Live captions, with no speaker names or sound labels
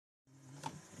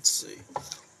Let's see.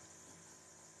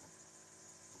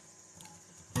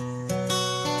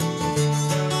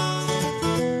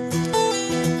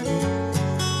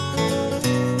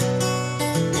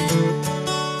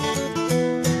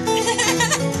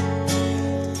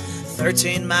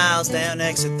 "13 miles down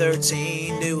exit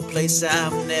 13 to a place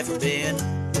I've never been.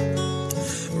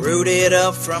 Rooted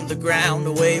up from the ground,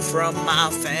 away from my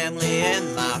family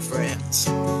and my friends.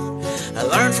 I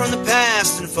learned from the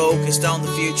past and focused on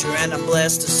the future, and I'm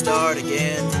blessed to start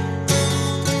again.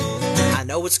 I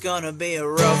know it's gonna be a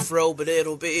rough road, but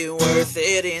it'll be worth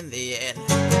it in the end.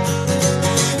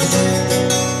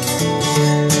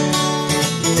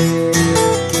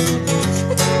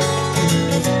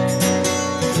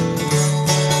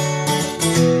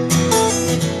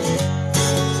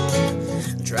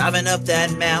 Driving up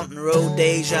that mountain road,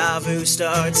 deja vu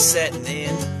starts setting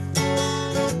in.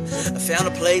 I found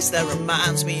a place that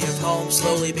reminds me of home,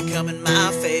 slowly becoming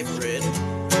my favorite.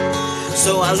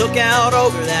 So I look out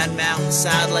over that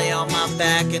mountainside, lay on my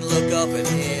back and look up at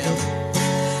him.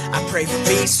 I pray for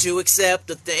peace to accept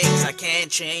the things I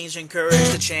can't change, and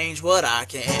courage to change what I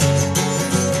can.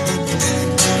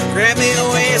 Grant me the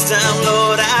wisdom,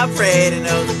 Lord, I pray to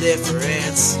know the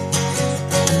difference.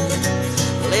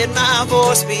 Let my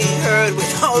voice be heard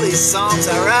with all these songs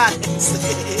I write and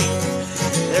sing.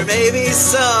 There may be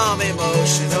some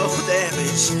emotional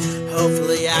damage.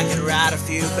 Hopefully I can write a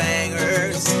few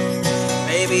bangers.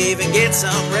 Maybe even get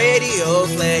some radio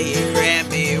play. Grant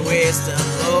me wisdom,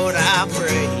 Lord, I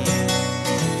pray."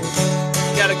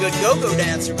 Got a good go-go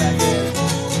dancer back there.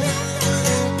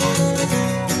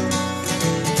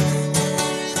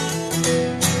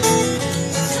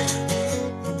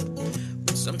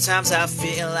 Sometimes I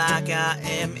feel like I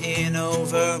am in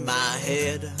over my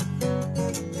head.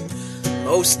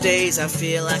 Most days I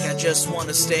feel like I just want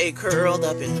to stay curled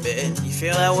up in bed. You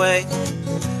feel that way?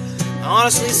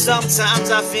 Honestly,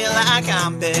 sometimes I feel like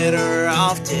I'm better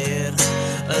off dead.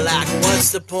 Like,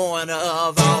 what's the point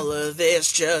of all of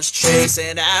this, just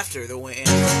chasing after the wind?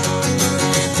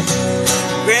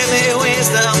 Grant me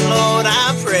wisdom, Lord,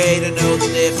 I pray to know the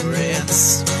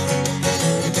difference.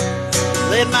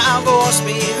 Let my voice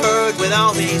be heard with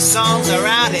all these songs I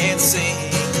write and sing.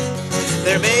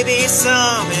 There may be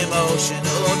some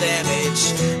emotional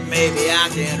damage. Maybe I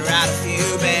can write a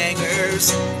few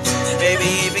bangers. Maybe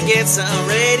even get some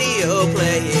radio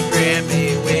play. Grant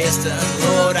me wisdom,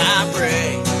 Lord, I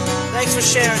pray. Thanks for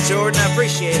sharing, Jordan, I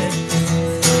appreciate it.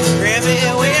 Grant me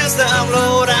wisdom,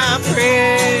 Lord, I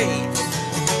pray.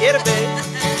 Get it, babe.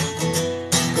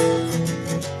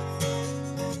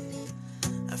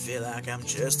 I feel like I'm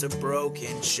just a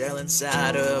broken shell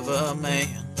inside of a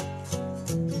man.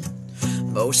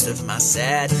 Most of my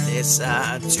sadness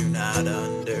I do not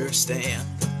understand.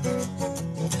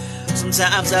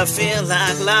 Sometimes I feel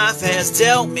like life has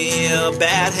dealt me a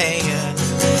bad hand.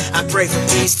 I pray for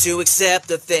peace to accept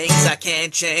the things I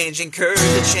can't change, and courage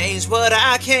to change what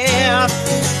I can.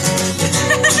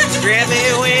 Grant me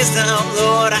wisdom,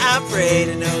 Lord, I pray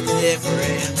to know the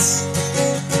difference.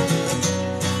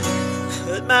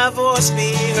 Let my voice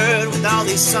be heard with all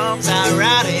these songs I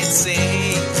write and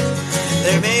sing.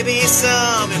 There may be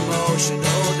some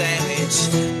emotional damage.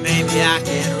 Maybe I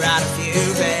can write a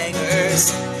few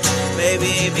bangers. Maybe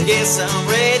even get some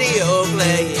radio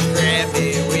play. Grant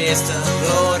me wisdom,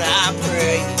 Lord, I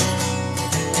pray.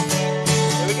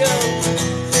 Here we go.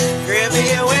 Grant me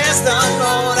wisdom,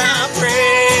 Lord, I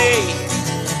pray.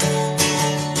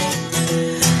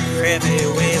 Grant me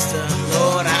wisdom,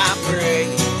 Lord, I pray.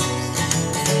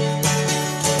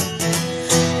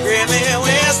 Grant me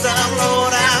wisdom,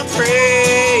 Lord, I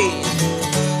pray.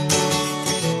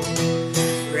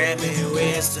 Grant me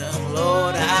wisdom,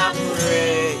 Lord, I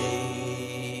pray.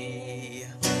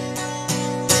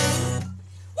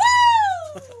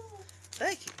 Woo!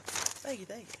 Thank you. Thank you,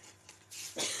 thank you.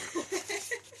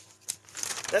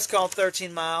 That's called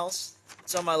 13 Miles.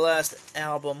 It's on my last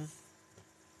album,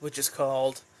 which is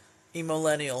called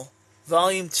Emillennial,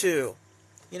 Volume 2.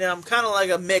 You know, I'm kind of like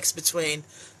a mix between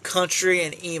country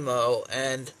and emo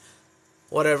and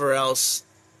whatever else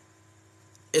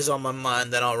is on my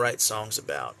mind that I'll write songs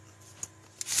about.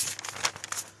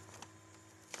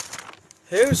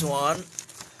 Here's one.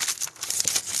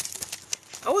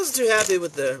 I wasn't too happy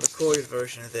with the recorded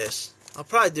version of this. I'll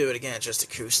probably do it again, just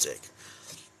acoustic.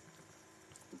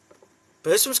 But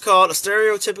this one's called a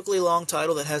stereotypically long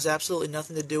title that has absolutely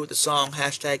nothing to do with the song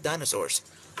 #Dinosaurs.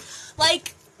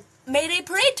 Like Mayday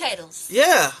parade titles.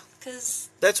 Yeah. 'Cause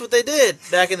that's what they did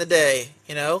back in the day,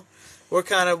 you know? We're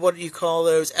kind of, what do you call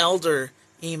those, elder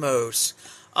emos.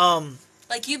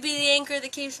 Like, you be the anchor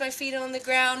that keeps my feet on the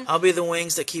ground. I'll be the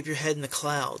wings that keep your head in the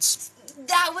clouds.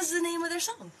 that was the name of their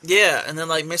song. Yeah, and then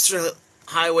like Mr.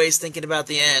 Highway's thinking about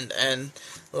the end, and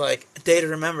like day to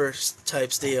remember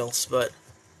type deals, but.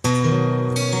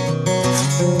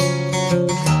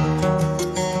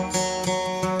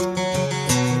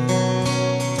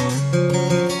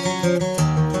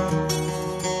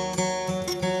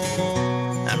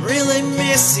 I'm really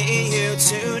missing you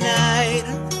tonight.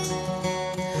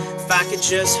 If I could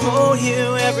just hold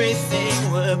you,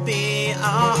 everything would be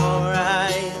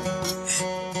alright.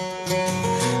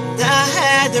 And I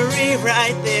had to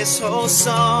rewrite this whole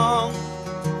song,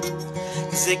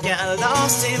 'cause it got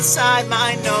lost inside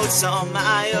my notes on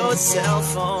my old cell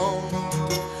phone.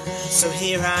 So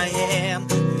here I am,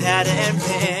 pad and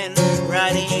pen,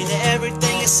 writing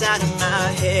everything inside of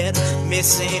my head.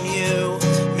 Missing you,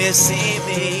 missing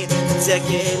me. A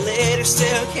decade later,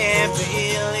 still can't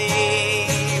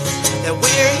believe that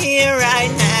we're here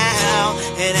right now,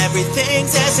 and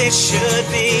everything's as it should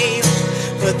be.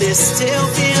 But this still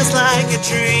feels like a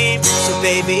dream. So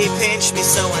baby, pinch me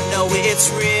so I know it's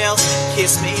real.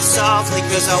 Kiss me softly,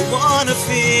 'cause I wanna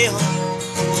feel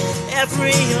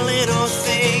every little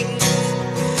thing,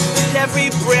 and every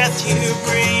breath you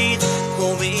breathe.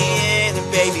 Pull me in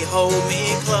and baby, hold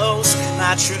me close.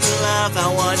 My true love, I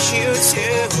want you to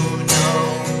know.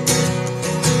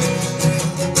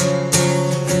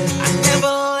 I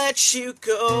never let you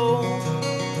go.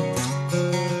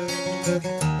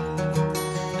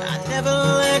 I never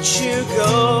let you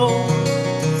go.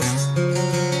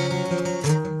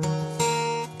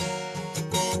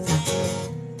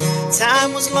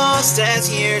 Time was lost as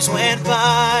years went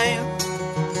by,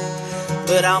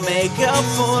 but I'll make up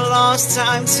for lost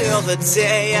time till the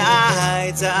day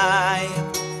I die.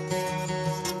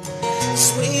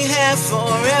 'Cause we have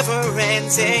forever and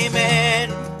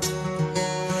amen,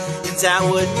 and I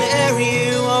would marry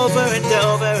you over and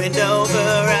over and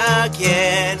over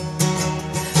again.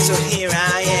 So here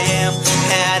I am,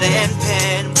 pad and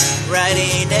pen,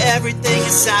 writing everything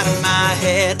inside of my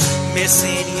head.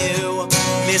 Missing you,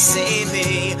 missing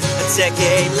me. A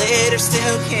decade later,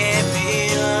 still can't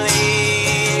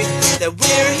believe that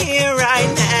we're here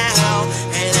right now,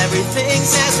 and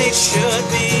everything's as it should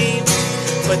be.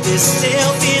 But this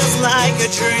still feels like a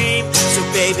dream. So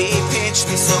baby, pinch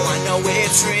me so I know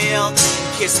it's real.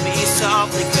 Kiss me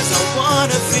softly, 'cause I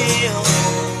wanna feel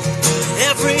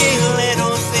every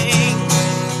little thing,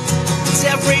 it's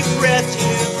every breath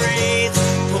you breathe.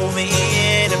 Pull me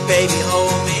in and baby,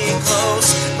 hold me close.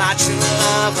 My true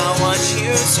love, I want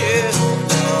you to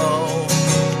know.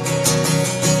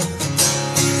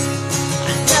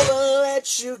 I never let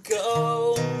you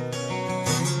go.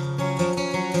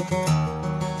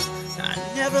 I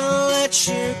never let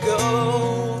you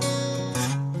go.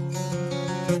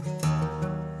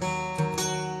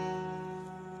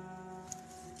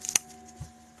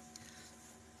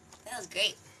 That was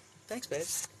great. Thanks, babe.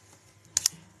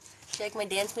 Did you like my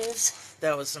dance moves?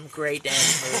 That was some great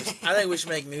dance moves. I think we should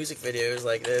make music videos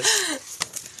like this.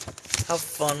 How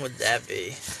fun would that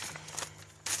be?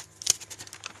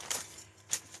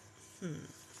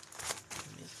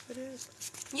 Music videos?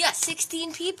 Yeah,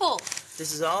 16 people.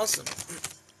 This is awesome.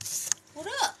 What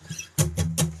up?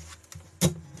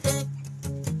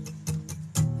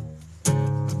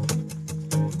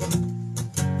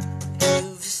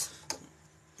 Moves.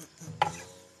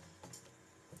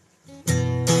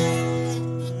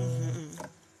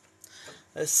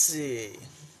 Let's see.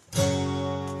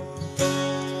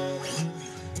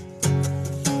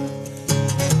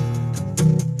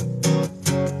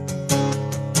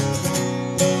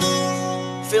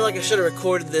 I feel like I should have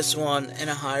recorded this one in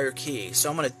a higher key, so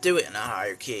I'm gonna do it in a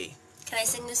higher key. Can I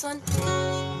sing this one?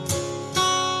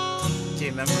 Do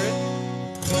you remember it?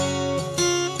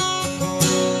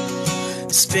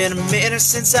 It's been a minute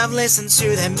since I've listened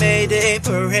to that Mayday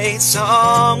Parade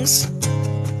songs,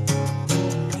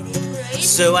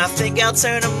 so I think I'll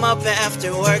turn them up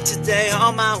after work today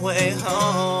on my way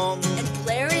home. And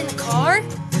blare it in the car?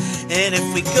 And if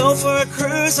we go for a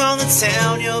cruise on the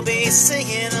town, you'll be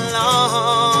singing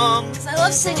along. 'Cause I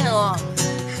love singing along.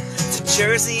 To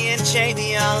Jersey and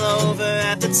Jamie all over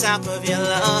at the top of your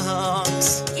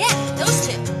lungs. Yeah, those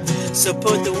two. So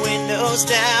put the windows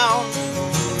down,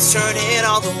 turn it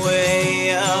all the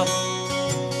way up.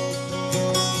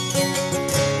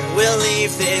 We'll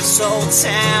leave this old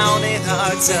town in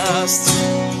our dust.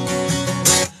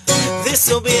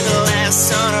 This'll be the last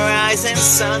sunrise and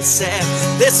sunset.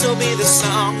 This'll be the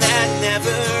song that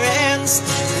never ends.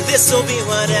 This'll be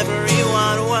what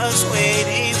everyone was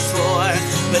waiting for,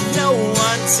 but no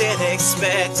one did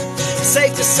expect.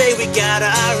 Safe to say we got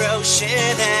our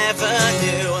Ocean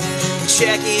Avenue,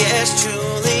 Jackie as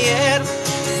Juliet.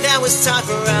 Now Now it's time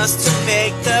for us to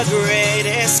make the great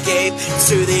escape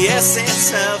to the essence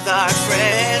of our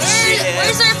friendship.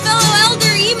 Where's our fellow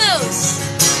elder emos?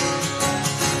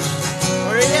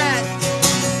 Where are you at?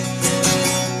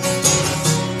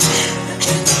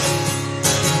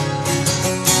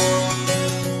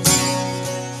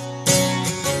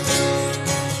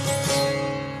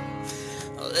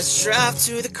 Let's drive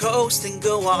to the coast and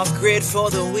go off-grid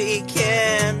for the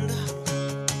weekend.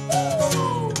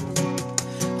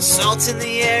 Salt in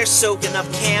the air, soaking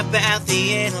up camp at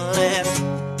the inlet.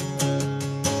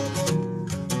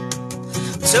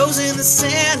 Toes in the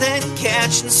sand and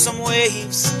catching some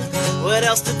waves. What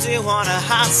else to do on a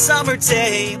hot summer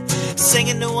day?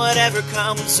 Singing to whatever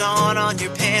comes on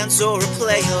your pants or a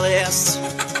playlist.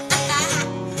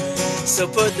 So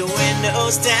put the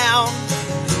windows down,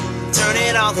 turn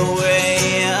it all the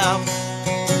way up,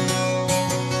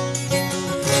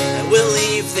 and we'll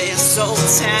leave this old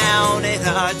town in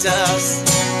our dust.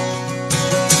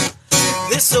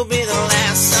 This'll be the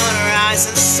last sunrise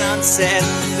and sunset.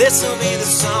 This'll be the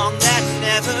song that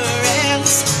never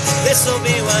ends. This'll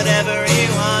be what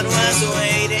everyone was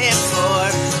waiting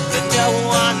for, but no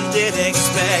one did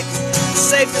expect.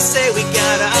 Safe to say we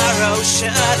got our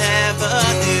Ocean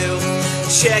Avenue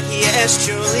check, yes,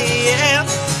 Juliet.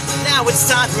 Now it's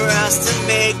time for us to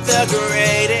make the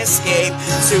great escape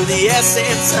to the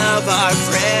essence of our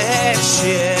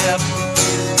friendship.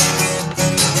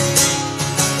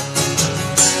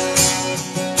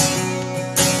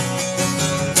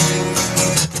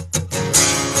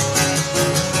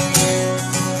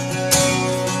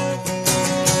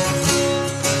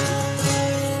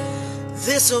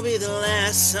 This'll be the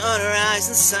last sunrise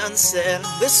and sunset.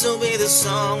 This'll be the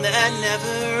song that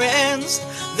never ends.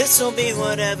 This'll be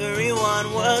what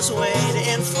everyone was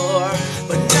waiting for,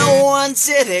 but no one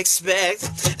did expect.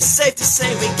 Safe to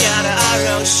say we got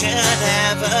our Ocean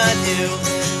Avenue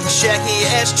check,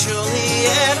 yes,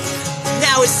 Juliet.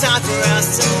 Now it's time for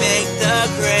us to make the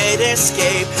great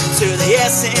escape to the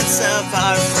essence of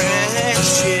our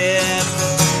friendship.